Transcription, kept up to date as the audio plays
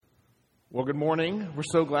Well, good morning. We're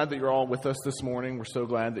so glad that you're all with us this morning. We're so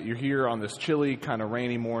glad that you're here on this chilly, kind of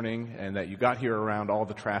rainy morning and that you got here around all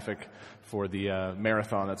the traffic for the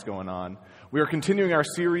marathon that's going on. We are continuing our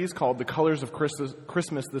series called The Colors of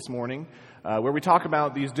Christmas this morning, where we talk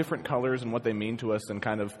about these different colors and what they mean to us and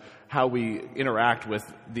kind of how we interact with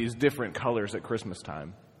these different colors at Christmas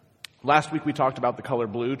time. Last week we talked about the color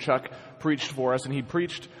blue. Chuck preached for us, and he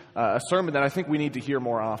preached a sermon that I think we need to hear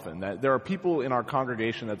more often, that there are people in our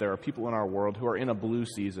congregation, that there are people in our world who are in a blue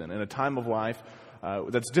season, in a time of life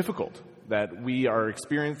that's difficult, that we are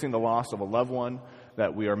experiencing the loss of a loved one,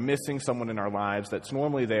 that we are missing someone in our lives that's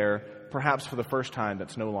normally there, perhaps for the first time,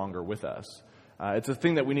 that's no longer with us. It's a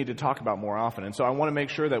thing that we need to talk about more often. And so I want to make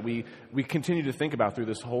sure that we continue to think about through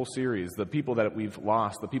this whole series the people that we've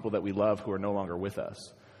lost, the people that we love who are no longer with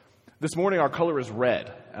us. This morning, our color is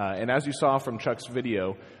red, and as you saw from Chuck's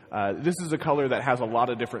video, this is a color that has a lot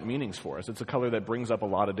of different meanings for us. It's a color that brings up a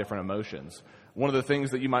lot of different emotions. One of the things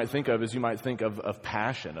that you might think of is you might think of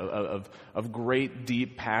passion, of great,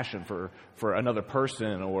 deep passion for another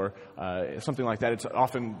person or something like that. It's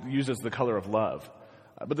often used as the color of love.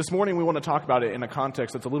 But this morning, we want to talk about it in a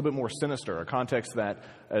context that's a little bit more sinister, a context that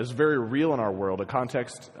is very real in our world, a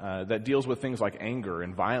context that deals with things like anger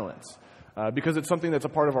and violence. Because it's something that's a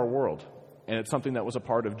part of our world, and it's something that was a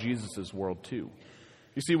part of Jesus' world too.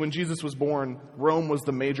 You see, when Jesus was born, Rome was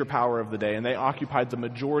the major power of the day, and they occupied the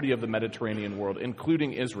majority of the Mediterranean world,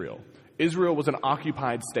 including Israel. Israel was an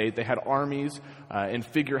occupied state. They had armies and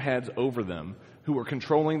figureheads over them who were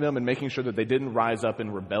controlling them and making sure that they didn't rise up in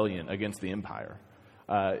rebellion against the empire.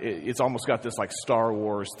 It's almost got this like Star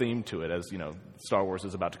Wars theme to it, as you know, Star Wars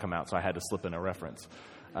is about to come out, so I had to slip in a reference.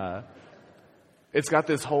 It's got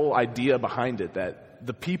this whole idea behind it that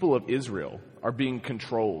the people of Israel are being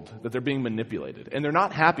controlled, that they're being manipulated, and they're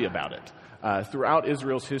not happy about it. Throughout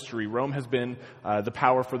Israel's history, Rome has been the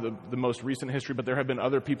power for the most recent history, but there have been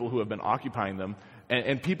other people who have been occupying them,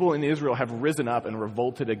 and people in Israel have risen up and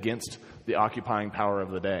revolted against the occupying power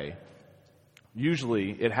of the day.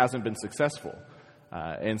 Usually, it hasn't been successful,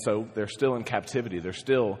 and so they're still in captivity. They're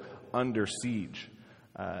still under siege.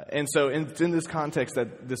 And so it's in this context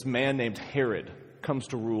that this man named Herod comes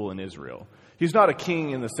to rule in Israel. He's not a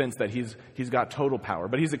king in the sense that he's got total power,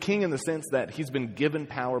 but he's a king in the sense that he's been given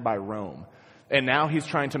power by Rome. And now he's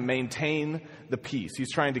trying to maintain the peace.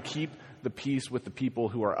 He's trying to keep the peace with the people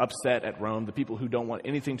who are upset at Rome, the people who don't want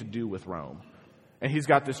anything to do with Rome. And he's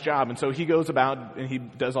got this job. And so he goes about and he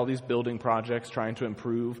does all these building projects trying to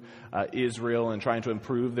improve Israel and trying to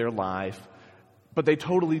improve their life. But they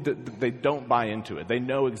don't buy into it. They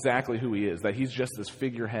know exactly who he is, that he's just this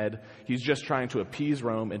figurehead. He's just trying to appease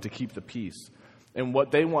Rome and to keep the peace. And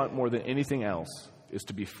what they want more than anything else is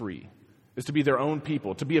to be free, is to be their own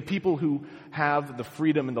people, to be a people who have the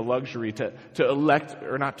freedom and the luxury to elect,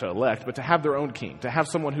 or not to elect, but to have their own king, to have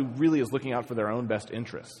someone who really is looking out for their own best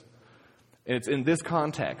interests. And it's in this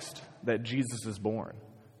context that Jesus is born,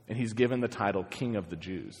 and he's given the title King of the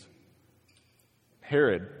Jews.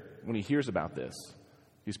 Herod, when he hears about this,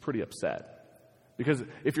 he's pretty upset. Because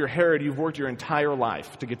if you're Herod, you've worked your entire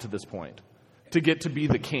life to get to this point, to get to be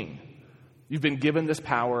the king. You've been given this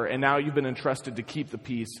power, and now you've been entrusted to keep the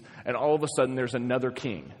peace, and all of a sudden there's another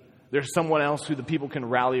king. There's someone else who the people can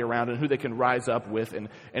rally around and who they can rise up with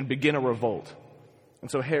and begin a revolt.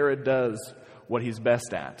 And so Herod does what he's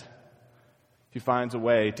best at. He finds a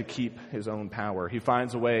way to keep his own power. He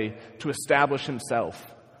finds a way to establish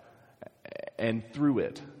himself, and through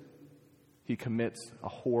it, he commits a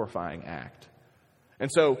horrifying act. And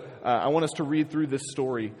so I want us to read through this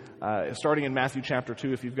story, starting in Matthew chapter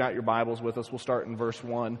 2. If you've got your Bibles with us, we'll start in verse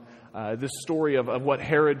 1. This story of what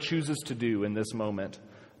Herod chooses to do in this moment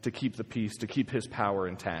to keep the peace, to keep his power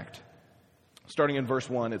intact. Starting in verse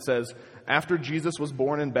 1, it says, "After Jesus was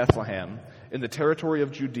born in Bethlehem, in the territory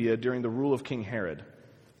of Judea during the rule of King Herod,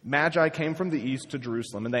 Magi came from the east to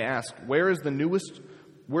Jerusalem, and they asked, 'Where's the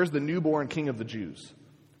newborn King of the Jews?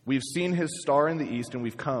 We've seen his star in the east, and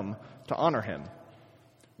we've come to honor him.'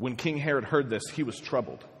 When King Herod heard this, he was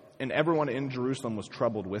troubled, and everyone in Jerusalem was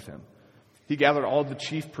troubled with him. He gathered all the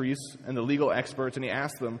chief priests and the legal experts, and he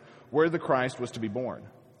asked them where the Christ was to be born.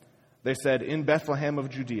 They said, 'In Bethlehem of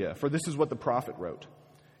Judea, for this is what the prophet wrote.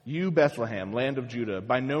 You, Bethlehem, land of Judah,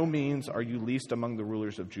 by no means are you least among the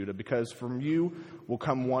rulers of Judah, because from you will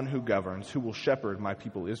come one who governs, who will shepherd my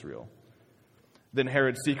people Israel.' Then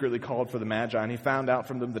Herod secretly called for the Magi, and he found out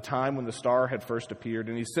from them the time when the star had first appeared,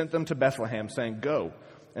 and he sent them to Bethlehem, saying, 'Go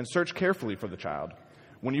and search carefully for the child.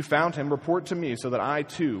 When you found him, report to me so that I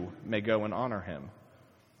too may go and honor him.'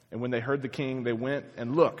 And when they heard the king, they went,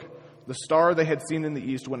 and look, the star they had seen in the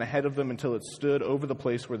east went ahead of them until it stood over the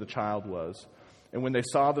place where the child was. And when they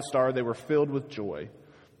saw the star, they were filled with joy.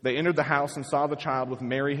 They entered the house and saw the child with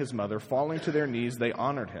Mary his mother. Falling to their knees, they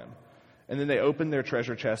honored him. And then they opened their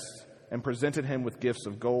treasure chests and presented him with gifts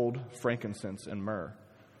of gold, frankincense, and myrrh.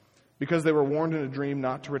 Because they were warned in a dream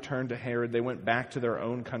not to return to Herod, they went back to their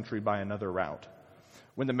own country by another route.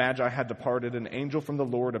 When the Magi had departed, an angel from the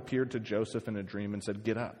Lord appeared to Joseph in a dream and said,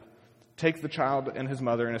 "Get up, take the child and his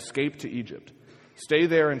mother and escape to Egypt. Stay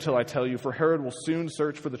there until I tell you, for Herod will soon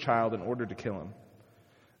search for the child in order to kill him."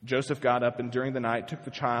 Joseph got up and during the night took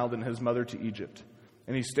the child and his mother to Egypt,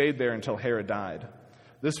 and he stayed there until Herod died.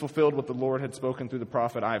 This fulfilled what the Lord had spoken through the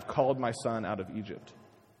prophet, "I have called my son out of Egypt."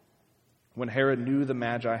 When Herod knew the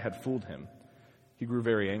Magi had fooled him, he grew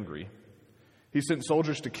very angry. He sent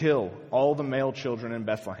soldiers to kill all the male children in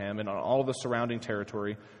Bethlehem and on all the surrounding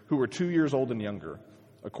territory who were 2 years old and younger,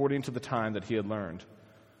 according to the time that he had learned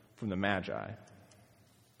from the Magi.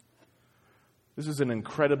 This is an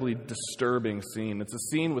incredibly disturbing scene. It's a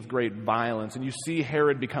scene with great violence, and you see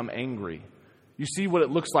Herod become angry. You see what it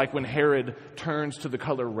looks like when Herod turns to the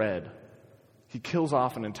color red. He kills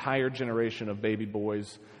off an entire generation of baby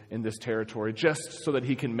boys in this territory just so that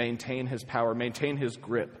he can maintain his power, maintain his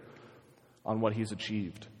grip on what he's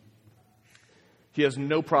achieved. He has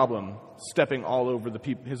no problem stepping all over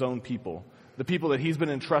his own people, the people that he's been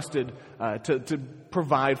entrusted to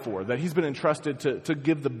provide for, that he's been entrusted to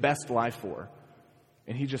give the best life for.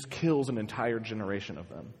 And he just kills an entire generation of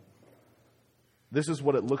them. This is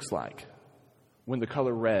what it looks like when the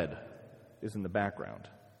color red is in the background.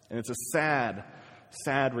 And it's a sad,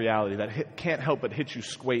 sad reality that can't help but hit you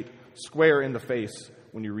square in the face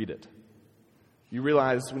when you read it. You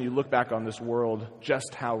realize when you look back on this world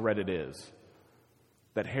just how red it is,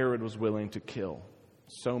 that Herod was willing to kill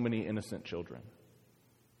so many innocent children.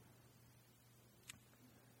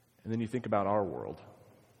 And then you think about our world.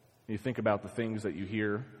 You think about the things that you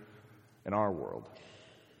hear in our world.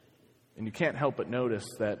 And you can't help but notice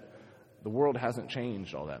that the world hasn't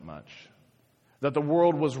changed all that much. That the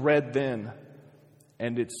world was red then,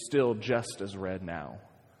 and it's still just as red now.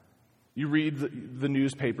 You read the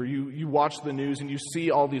newspaper, you watch the news, and you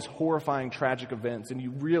see all these horrifying, tragic events, and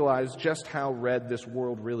you realize just how red this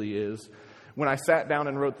world really is. When I sat down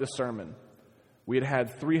and wrote this sermon, we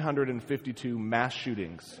had 352 mass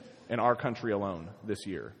shootings in our country alone this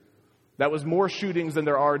year. That was more shootings than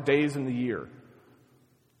there are days in the year.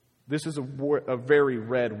 This is a very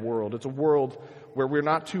red world. It's a world where we're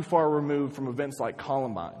not too far removed from events like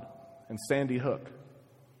Columbine and Sandy Hook,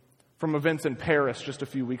 from events in Paris just a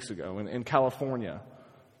few weeks ago, in California.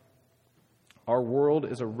 Our world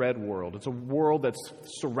is a red world. It's a world that's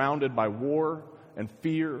surrounded by war and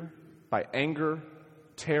fear, by anger,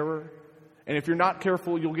 terror. And if you're not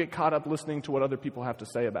careful, you'll get caught up listening to what other people have to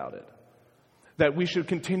say about it. That we should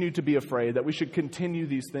continue to be afraid, that we should continue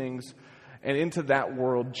these things. And into that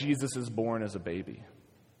world, Jesus is born as a baby.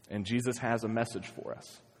 And Jesus has a message for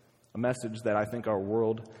us, a message that I think our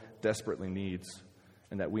world desperately needs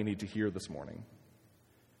and that we need to hear this morning.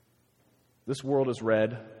 This world is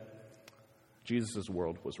red. Jesus'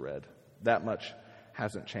 world was red. That much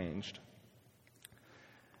hasn't changed.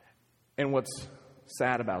 And what's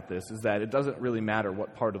sad about this is that it doesn't really matter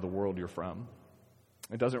what part of the world you're from.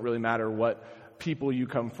 It doesn't really matter what people you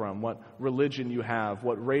come from, what religion you have,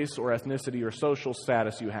 what race or ethnicity or social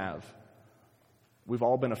status you have. We've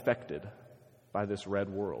all been affected by this red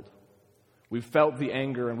world. We've felt the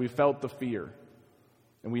anger and we've felt the fear,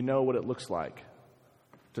 and we know what it looks like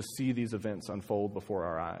to see these events unfold before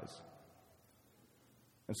our eyes.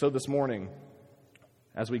 And so this morning,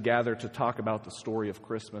 as we gather to talk about the story of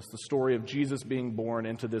Christmas, the story of Jesus being born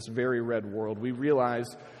into this very red world, we realize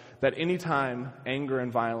that anytime anger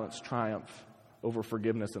and violence triumph over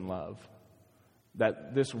forgiveness and love,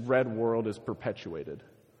 that this red world is perpetuated,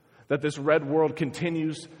 that this red world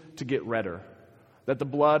continues to get redder, that the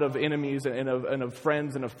blood of enemies and of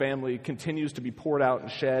friends and of family continues to be poured out and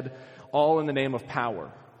shed, all in the name of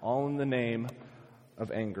power, all in the name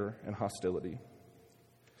of anger and hostility.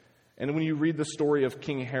 And when you read the story of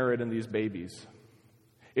King Herod and these babies,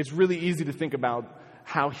 it's really easy to think about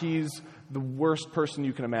how he's the worst person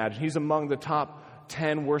you can imagine. He's among the top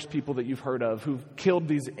 10 worst people that you've heard of, who've killed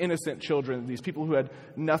these innocent children, these people who had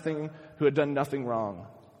done nothing wrong.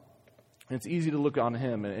 And it's easy to look on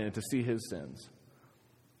him and to see his sins.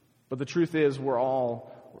 But the truth is, we're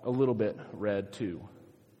all a little bit red too.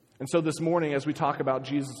 And so this morning, as we talk about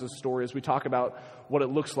Jesus' story, as we talk about what it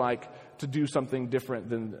looks like to do something different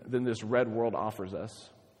than this red world offers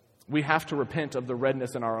us, we have to repent of the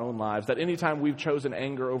redness in our own lives, that anytime we've chosen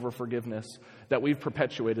anger over forgiveness, that we've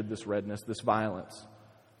perpetuated this redness, this violence.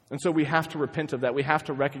 And so we have to repent of that. We have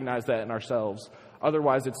to recognize that in ourselves.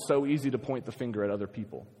 Otherwise, it's so easy to point the finger at other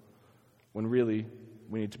people, when really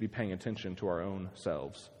we need to be paying attention to our own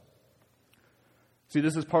selves. See,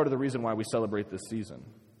 this is part of the reason why we celebrate this season.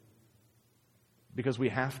 Because we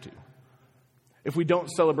have to. If we don't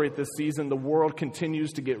celebrate this season, the world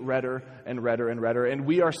continues to get redder and redder and redder, and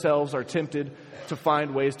we ourselves are tempted to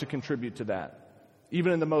find ways to contribute to that.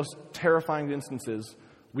 Even in the most terrifying instances,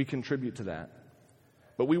 we contribute to that.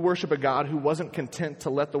 But we worship a God who wasn't content to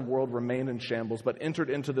let the world remain in shambles, but entered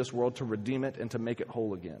into this world to redeem it and to make it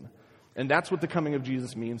whole again. And that's what the coming of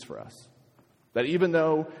Jesus means for us. That even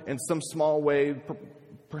though in some small way,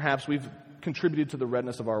 perhaps we've contributed to the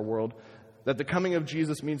redness of our world, that the coming of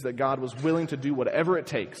Jesus means that God was willing to do whatever it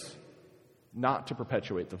takes not to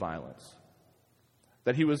perpetuate the violence.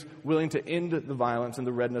 That he was willing to end the violence and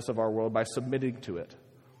the redness of our world by submitting to it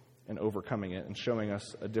and overcoming it and showing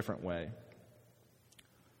us a different way.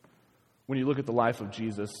 When you look at the life of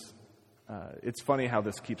Jesus, it's funny how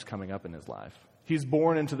this keeps coming up in his life. He's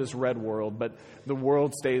born into this red world, but the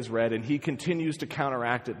world stays red, and he continues to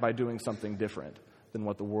counteract it by doing something different than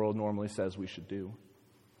what the world normally says we should do.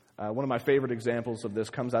 One of my favorite examples of this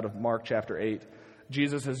comes out of Mark chapter 8.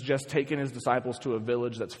 Jesus has just taken his disciples to a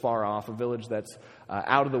village that's far off, a village that's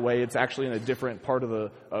out of the way. It's actually in a different part of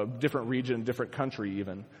a different region, different country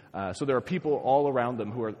even. So there are people all around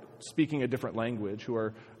them who are speaking a different language, who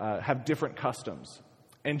are have different customs.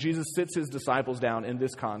 And Jesus sits his disciples down in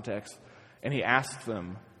this context, and he asks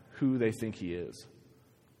them who they think he is.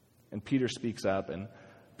 And Peter speaks up, and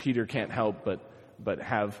Peter can't help but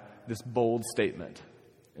have this bold statement.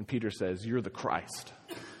 And Peter says, "You're the Christ,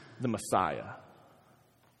 the Messiah."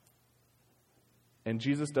 And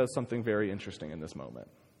Jesus does something very interesting in this moment.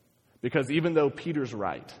 Because even though Peter's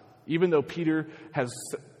right, even though Peter has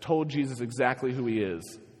told Jesus exactly who he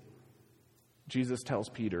is, Jesus tells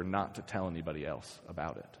Peter not to tell anybody else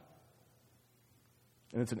about it.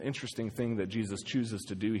 And it's an interesting thing that Jesus chooses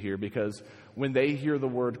to do here, because when they hear the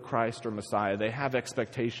word Christ or Messiah, they have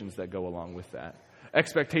expectations that go along with that.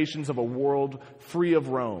 Expectations of a world free of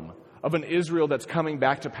Rome, of an Israel that's coming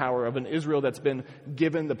back to power, of an Israel that's been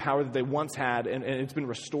given the power that they once had, and it's been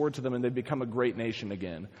restored to them, and they've become a great nation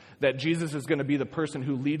again. That Jesus is going to be the person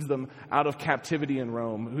who leads them out of captivity in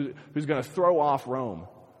Rome, who's going to throw off Rome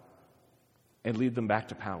and lead them back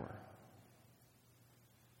to power.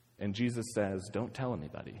 And Jesus says, don't tell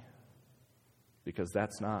anybody, because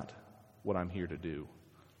that's not what I'm here to do.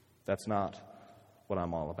 That's not what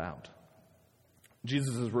I'm all about.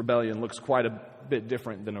 Jesus' rebellion looks quite a bit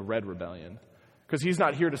different than a red rebellion, because he's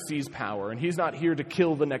not here to seize power, and he's not here to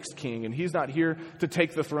kill the next king, and he's not here to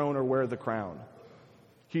take the throne or wear the crown.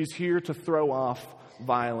 He's here to throw off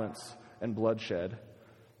violence and bloodshed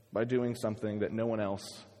by doing something that no one else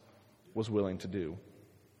was willing to do.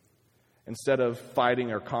 Instead of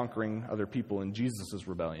fighting or conquering other people in Jesus'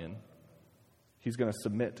 rebellion, he's going to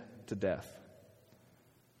submit to death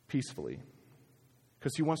peacefully.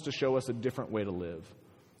 Because he wants to show us a different way to live.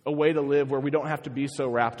 A way to live where we don't have to be so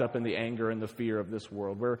wrapped up in the anger and the fear of this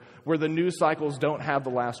world. Where the news cycles don't have the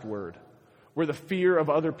last word. Where the fear of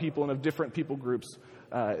other people and of different people groups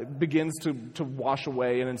begins to wash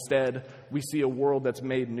away. And instead, we see a world that's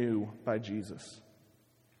made new by Jesus.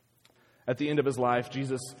 At the end of his life,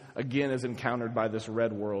 Jesus again is encountered by this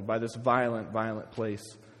red world, by this violent place.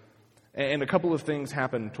 And a couple of things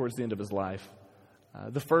happen towards the end of his life.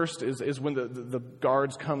 The first is when the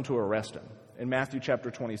guards come to arrest him. In Matthew chapter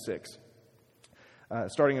 26,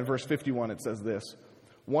 starting in verse 51, it says this: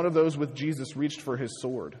 "One of those with Jesus reached for his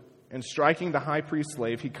sword, and striking the high priest's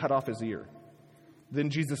slave, he cut off his ear.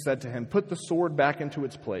 Then Jesus said to him, 'Put the sword back into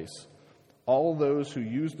its place. All those who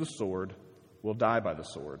use the sword will die by the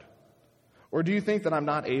sword. Or do you think that I'm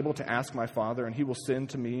not able to ask my Father, and he will send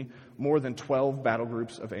to me more than 12 battle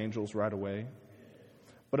groups of angels right away?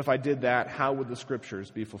 But if I did that, how would the scriptures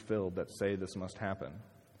be fulfilled that say this must happen?'"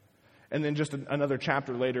 And then just another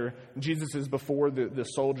chapter later, Jesus is before the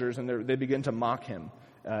soldiers, and they begin to mock him.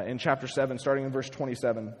 In chapter 7, starting in verse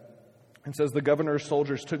 27, it says, "The governor's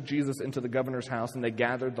soldiers took Jesus into the governor's house, and they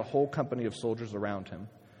gathered the whole company of soldiers around him.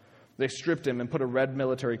 They stripped him and put a red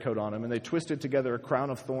military coat on him, and they twisted together a crown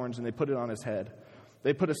of thorns, and they put it on his head.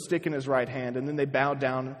 They put a stick in his right hand, and then they bowed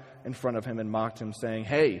down in front of him and mocked him, saying,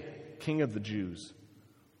 'Hey, King of the Jews.'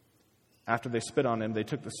 After they spit on him, they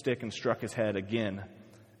took the stick and struck his head again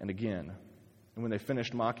and again. And when they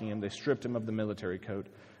finished mocking him, they stripped him of the military coat,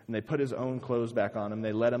 and they put his own clothes back on him.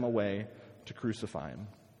 They led him away to crucify him."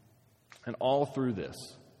 And all through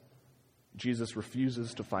this, Jesus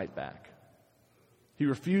refuses to fight back. He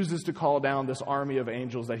refuses to call down this army of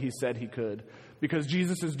angels that he said he could, because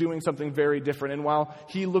Jesus is doing something very different. And while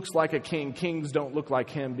he looks like a king, kings don't look like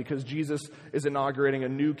him, because Jesus is inaugurating a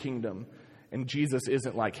new kingdom. And Jesus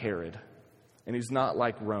isn't like Herod, and he's not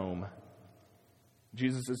like Rome.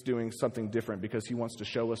 Jesus is doing something different because he wants to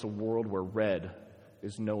show us a world where red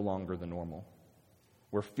is no longer the normal,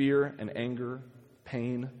 where fear and anger,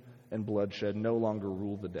 pain and bloodshed no longer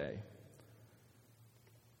rule the day.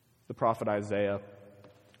 The prophet Isaiah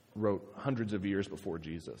wrote hundreds of years before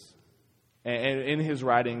Jesus. And in his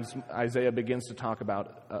writings, Isaiah begins to talk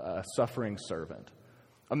about a suffering servant,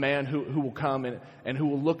 a man who will come and who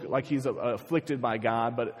will look like he's afflicted by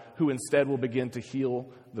God, but who instead will begin to heal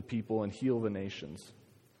the people and heal the nations.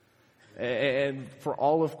 And for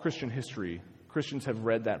all of Christian history, Christians have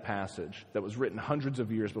read that passage that was written hundreds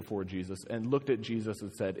of years before Jesus and looked at Jesus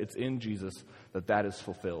and said, it's in Jesus that is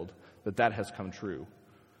fulfilled, that has come true.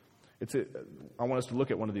 I want us to look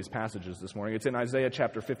at one of these passages this morning. It's in Isaiah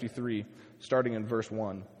chapter 53, starting in verse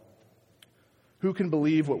 1. Who can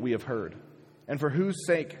believe what we have heard? And for whose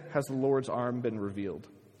sake has the Lord's arm been revealed?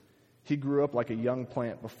 He grew up like a young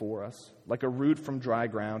plant before us, like a root from dry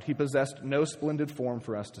ground. He possessed no splendid form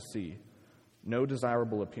for us to see, no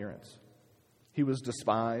desirable appearance. He was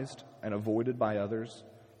despised and avoided by others,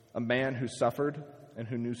 a man who suffered and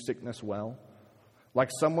who knew sickness well. Like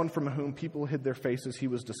someone from whom people hid their faces, he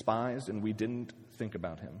was despised, and we didn't think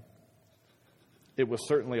about him. It was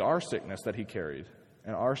certainly our sickness that he carried,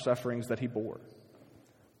 and our sufferings that he bore.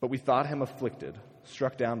 But we thought him afflicted,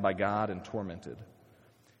 struck down by God, and tormented.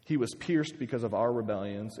 He was pierced because of our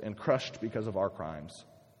rebellions and crushed because of our crimes.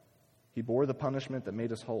 He bore the punishment that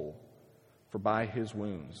made us whole, for by his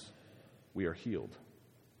wounds we are healed.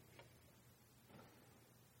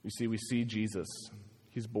 You see, we see Jesus.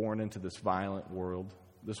 He's born into this violent world,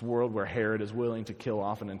 this world where Herod is willing to kill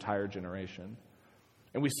off an entire generation.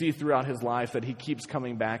 And we see throughout his life that he keeps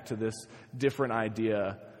coming back to this different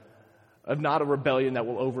idea of not a rebellion that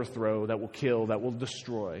will overthrow, that will kill, that will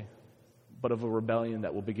destroy, but of a rebellion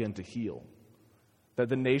that will begin to heal. That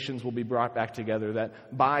the nations will be brought back together,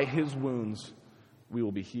 that by his wounds we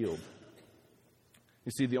will be healed.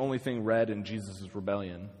 You see, the only thing red in Jesus'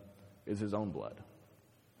 rebellion is his own blood.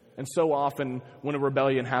 And so often when a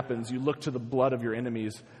rebellion happens, you look to the blood of your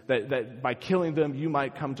enemies, that by killing them you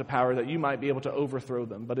might come to power, that you might be able to overthrow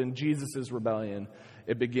them. But in Jesus' rebellion,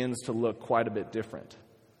 it begins to look quite a bit different.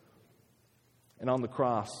 And on the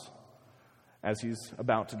cross, as he's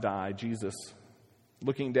about to die, Jesus,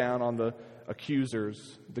 looking down on the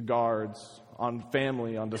accusers, the guards, on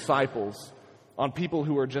family, on disciples, on people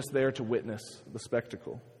who are just there to witness the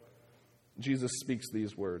spectacle, Jesus speaks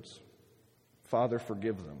these words, Father,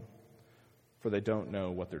 forgive them, for they don't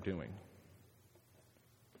know what they're doing.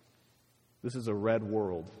 This is a red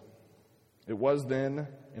world. It was then,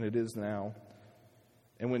 and it is now.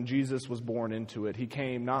 And when Jesus was born into it, he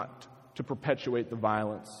came not to perpetuate the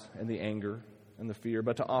violence and the anger and the fear,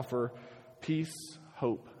 but to offer peace,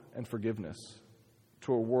 hope, and forgiveness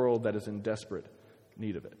to a world that is in desperate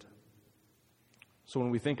need of it. So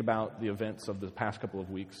when we think about the events of the past couple of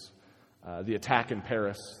weeks, the attack in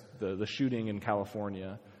Paris, the shooting in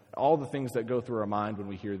California, all the things that go through our mind when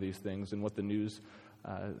we hear these things and what the news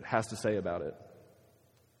has to say about it,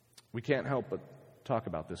 we can't help but talk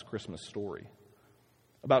about this Christmas story.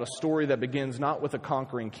 About a story that begins not with a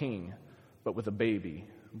conquering king, but with a baby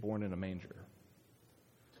born in a manger.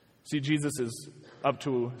 See, Jesus is up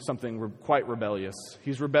to something quite rebellious.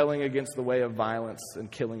 He's rebelling against the way of violence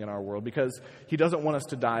and killing in our world because he doesn't want us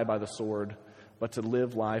to die by the sword, but to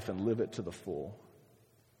live life and live it to the full.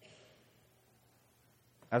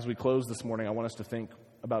 As we close this morning, I want us to think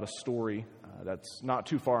about a story that's not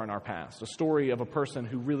too far in our past, a story of a person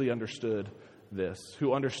who really understood this,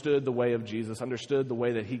 who understood the way of Jesus, understood the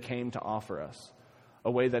way that he came to offer us, a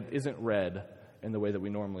way that isn't red in the way that we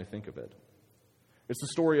normally think of it. It's the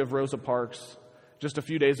story of Rosa Parks. Just a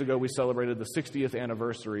few days ago, we celebrated the 60th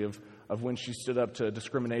anniversary of when she stood up to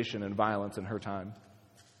discrimination and violence in her time.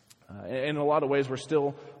 And in a lot of ways, we're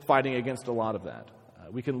still fighting against a lot of that.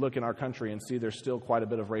 We can look in our country and see there's still quite a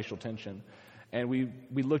bit of racial tension. And we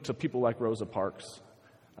look to people like Rosa Parks,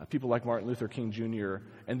 people like Martin Luther King Jr.,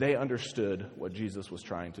 and they understood what Jesus was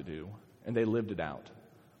trying to do, and they lived it out.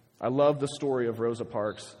 I love the story of Rosa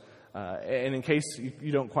Parks, and in case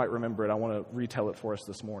you don't quite remember it, I want to retell it for us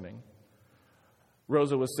this morning.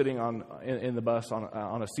 Rosa was sitting in the bus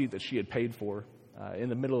on a seat that she had paid for in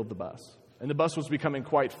the middle of the bus. And the bus was becoming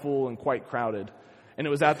quite full and quite crowded. And it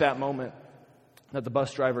was at that moment that the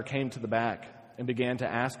bus driver came to the back and began to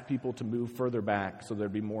ask people to move further back so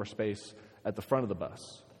there'd be more space at the front of the bus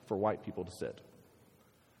for white people to sit.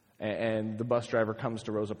 And the bus driver comes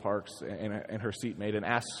to Rosa Parks and her seatmate and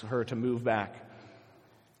asks her to move back.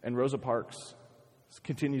 And Rosa Parks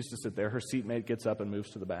continues to sit there. Her seatmate gets up and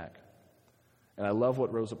moves to the back. And I love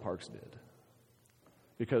what Rosa Parks did,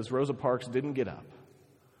 because Rosa Parks didn't get up.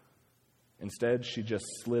 Instead, she just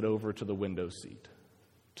slid over to the window seat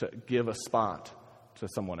to give a spot to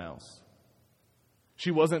someone else.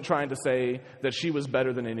 She wasn't trying to say that she was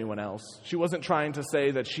better than anyone else. She wasn't trying to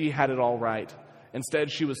say that she had it all right. Instead,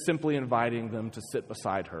 she was simply inviting them to sit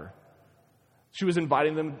beside her. She was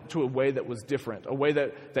inviting them to a way that was different, a way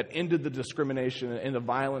that ended the discrimination and the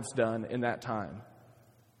violence done in that time.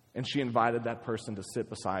 And she invited that person to sit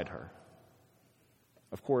beside her.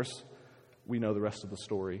 Of course, we know the rest of the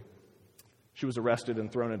story. She was arrested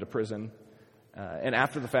and thrown into prison. And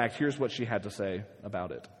after the fact, here's what she had to say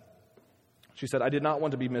about it. She said, "I did not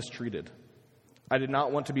want to be mistreated. I did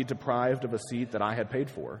not want to be deprived of a seat that I had paid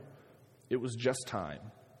for. It was just time.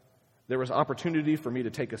 There was opportunity for me to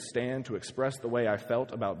take a stand to express the way I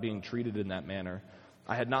felt about being treated in that manner.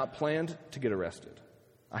 I had not planned to get arrested.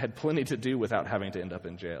 I had plenty to do without having to end up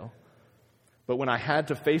in jail. But when I had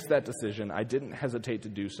to face that decision, I didn't hesitate to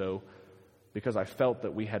do so because I felt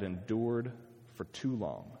that we had endured for too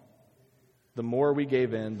long. The more we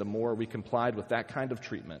gave in, the more we complied with that kind of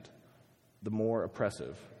treatment, the more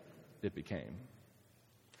oppressive it became.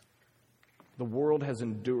 The world has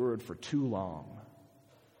endured for too long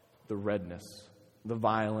the redness, the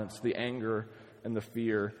violence, the anger, and the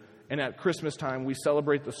fear. And at Christmas time, we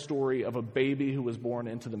celebrate the story of a baby who was born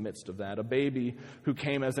into the midst of that, a baby who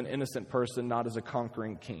came as an innocent person, not as a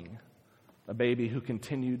conquering king, a baby who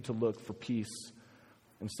continued to look for peace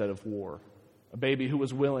instead of war, a baby who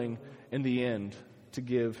was willing, in the end, to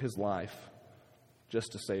give his life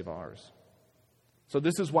just to save ours. So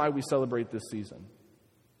this is why we celebrate this season.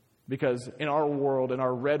 Because in our world, in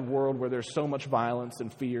our red world where there's so much violence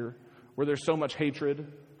and fear, where there's so much hatred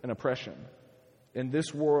and oppression, in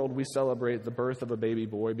this world we celebrate the birth of a baby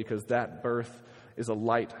boy because that birth is a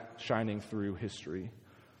light shining through history.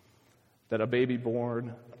 That a baby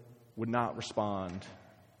born would not respond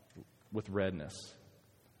with redness,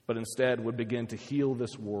 but instead would begin to heal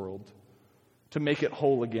this world, to make it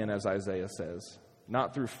whole again, as Isaiah says,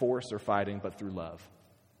 not through force or fighting, but through love.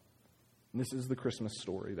 And this is the Christmas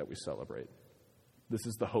story that we celebrate. This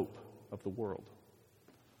is the hope of the world.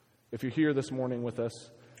 If you're here this morning with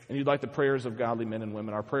us and you'd like the prayers of godly men and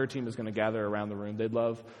women, our prayer team is going to gather around the room. They'd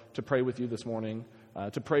love to pray with you this morning,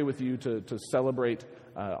 to pray with you to celebrate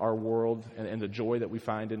our world and the joy that we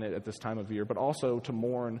find in it at this time of year, but also to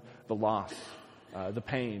mourn the loss, the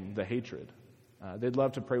pain, the hatred. They'd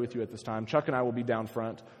love to pray with you at this time. Chuck and I will be down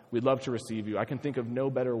front. We'd love to receive you. I can think of no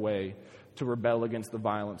better way to rebel against the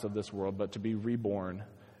violence of this world, but to be reborn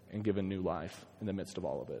and given new life in the midst of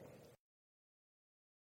all of it.